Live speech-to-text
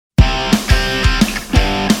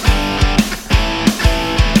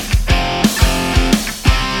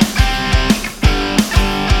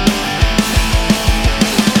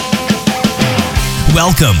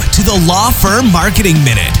Welcome to the Law Firm Marketing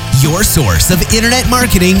Minute, your source of internet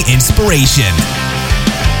marketing inspiration.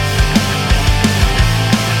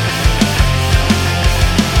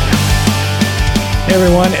 Hey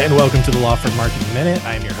everyone, and welcome to the Law Firm Marketing Minute.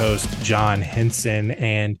 I'm your host, John Henson,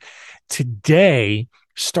 and today,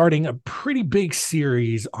 starting a pretty big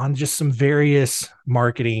series on just some various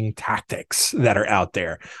marketing tactics that are out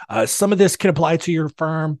there. Some of this can apply to your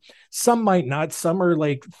firm. Some might not. Some are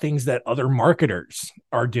like things that other marketers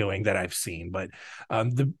are doing that I've seen. But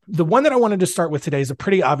the one that I wanted to start with today is a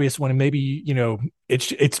pretty obvious one. And maybe,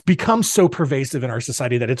 it's become so pervasive in our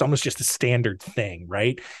society that it's almost just a standard thing,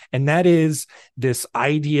 right? And that is this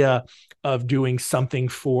idea of doing something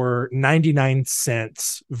for 99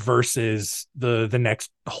 cents versus the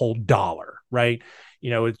next whole dollar, right?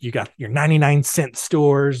 You got your 99-cent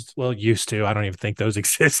stores. Well, used to. I don't even think those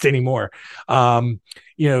exist anymore. Everything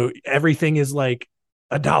is like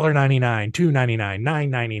 $1.99, $2.99,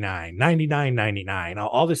 $9.99, $99.99,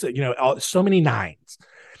 all this, so many nines.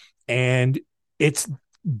 And it's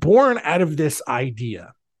born out of this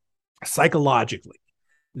idea psychologically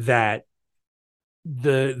that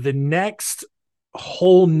the next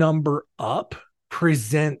whole number up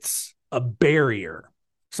presents a barrier,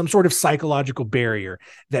 some sort of psychological barrier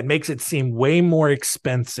that makes it seem way more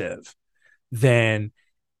expensive than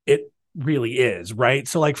it really is, right?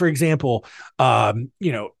 So like, for example, are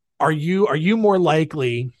you more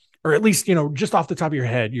likely, or at least, just off the top of your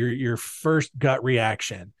head, your first gut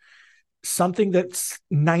reaction, something that's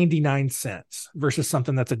 99 cents versus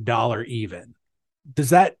something that's $1 even,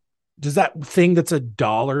 does that thing that's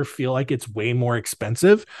 $1 feel like it's way more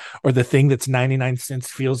expensive, or the thing that's 99 cents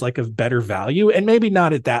feels like a better value? And maybe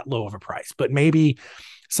not at that low of a price, but maybe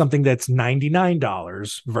something that's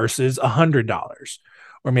 $99 versus $100,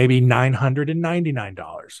 or maybe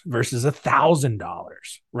 $999 versus $1,000,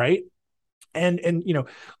 right? And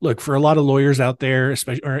look, for a lot of lawyers out there,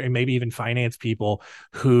 especially, or maybe even finance people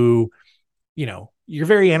who, you're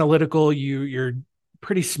very analytical, you're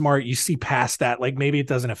pretty smart, you see past that, like maybe it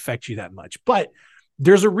doesn't affect you that much. But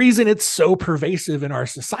there's a reason it's so pervasive in our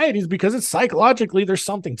societies, because it's psychologically, there's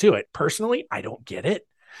something to it. Personally, I don't get it.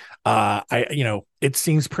 It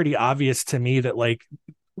seems pretty obvious to me that like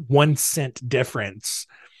 1 cent difference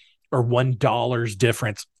or $1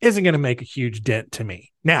 difference isn't going to make a huge dent to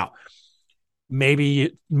me. Now,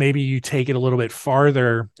 maybe you take it a little bit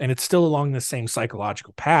farther and it's still along the same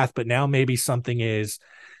psychological path, but now maybe something is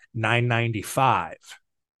 $9.95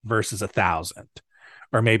 versus $1,000,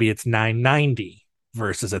 or maybe it's $9.90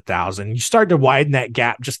 versus $1,000. You start to widen that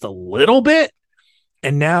gap just a little bit,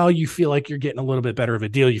 and now you feel like you're getting a little bit better of a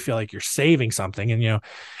deal. You feel like you're saving something,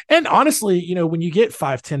 and honestly, when you get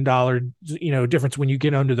 $5-10, difference, when you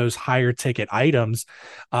get under those higher ticket items,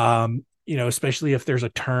 especially if there's a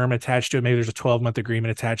term attached to it, maybe there's a 12-month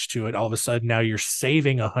agreement attached to it, all of a sudden now you're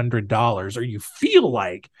saving $100, or you feel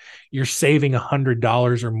like you're saving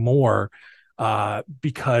 $100 or more,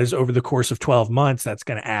 because over the course of 12 months, that's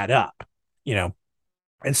going to add up, And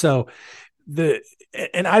so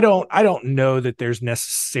I don't know that there's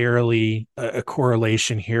necessarily a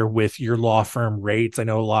correlation here with your law firm rates. I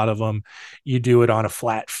know a lot of them, you do it on a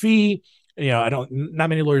flat fee. Not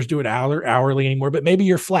many lawyers do it hourly anymore, but maybe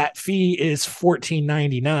your flat fee is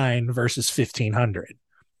 $14.99 versus $1,500,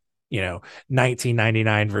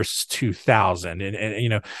 $19.99 versus $2,000.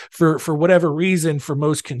 And for whatever reason, for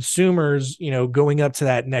most consumers, going up to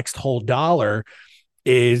that next whole dollar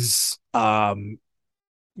is, there's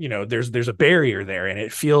a barrier there. And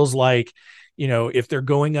it feels like, if they're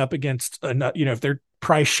going up against, if they're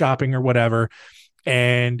price shopping or whatever,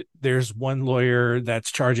 and there's one lawyer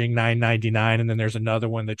that's charging $9.99, and then there's another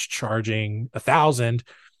one that's charging $1,000,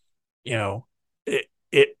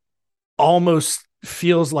 it almost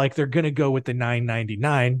feels like they're going to go with the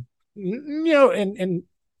 $9.99, and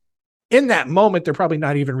in that moment, they're probably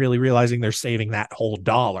not even really realizing they're saving that whole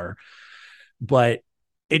dollar, but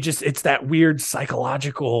it's that weird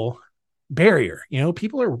psychological barrier.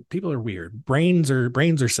 People are weird. Brains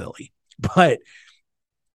are silly, but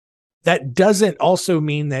that doesn't also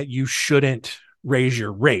mean that you shouldn't raise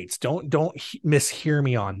your rates. Don't mishear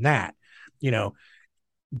me on that.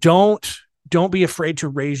 Don't be afraid to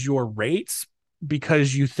raise your rates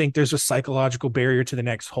because you think there's a psychological barrier to the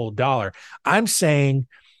next whole dollar. I'm saying,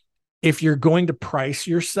 if you're going to price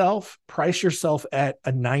yourself at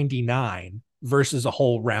a 99 versus a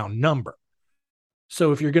whole round number.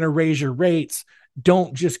 So if you're going to raise your rates,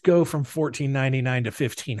 don't just go from $14.99 to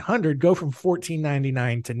 $1,500. Go from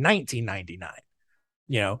 $14.99 to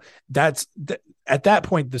 $19.99. That's at that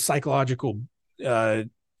point, the psychological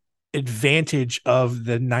advantage of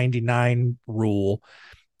the 99 rule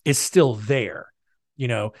is still there.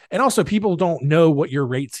 and also people don't know what your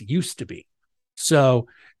rates used to be. So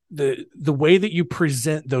the way that you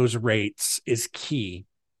present those rates is key.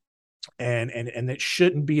 And that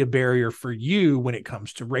shouldn't be a barrier for you when it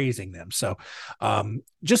comes to raising them. So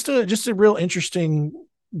just a real interesting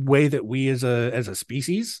way that we as a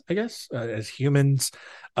species, I guess, as humans,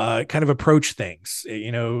 kind of approach things.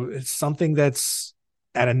 It's something that's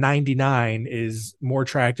at a 99 is more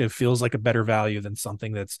attractive, feels like a better value than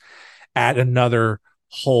something that's at another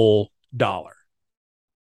whole dollar.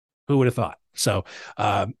 Who would have thought? So,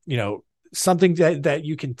 something that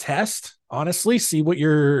you can test, honestly, see what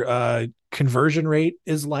your conversion rate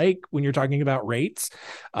is like when you're talking about rates.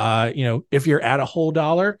 If you're at a whole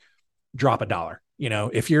dollar, drop $1.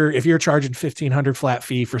 If you're charging $1,500 flat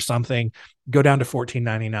fee for something, go down to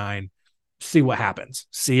 $14.99, see what happens.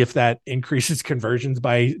 See if that increases conversions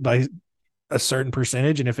by a certain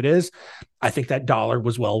percentage. And if it is, I think that dollar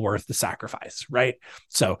was well worth the sacrifice, right?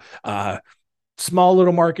 So, small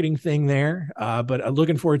little marketing thing there, but I'm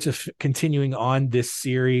looking forward to continuing on this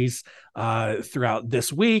series throughout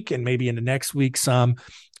this week and maybe into next week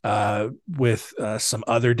with some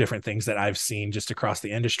other different things that I've seen just across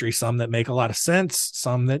the industry, some that make a lot of sense,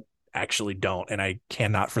 some that actually don't. And I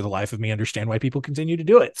cannot for the life of me understand why people continue to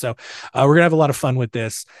do it. So we're going to have a lot of fun with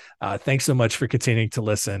this. Thanks so much for continuing to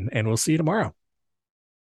listen, and we'll see you tomorrow.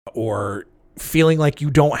 Or feeling like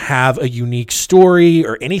you don't have a unique story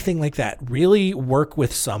or anything like that, really work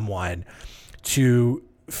with someone to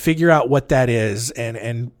figure out what that is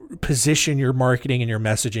and position your marketing and your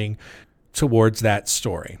messaging towards that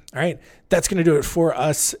story. All right. That's going to do it for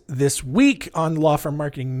us this week on Law Firm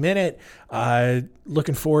Marketing Minute.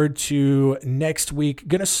 Looking forward to next week.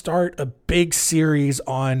 Going to start a big series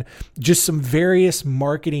on just some various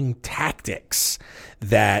marketing tactics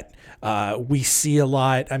that we see a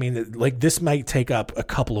lot. I mean, like this might take up a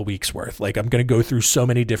couple of weeks worth. Like I'm going to go through so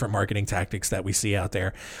many different marketing tactics that we see out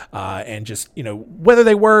there, and just, whether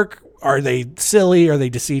they work, are they silly, are they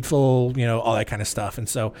deceitful, all that kind of stuff. And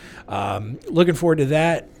so, looking forward to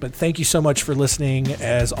that, but thank you so much for listening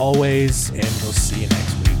as always, and we'll see you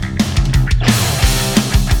next week.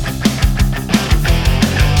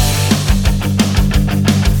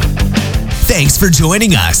 Thanks for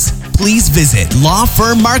joining us. Please visit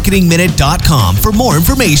lawfirmmarketingminute.com for more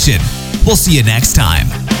information. We'll see you next time.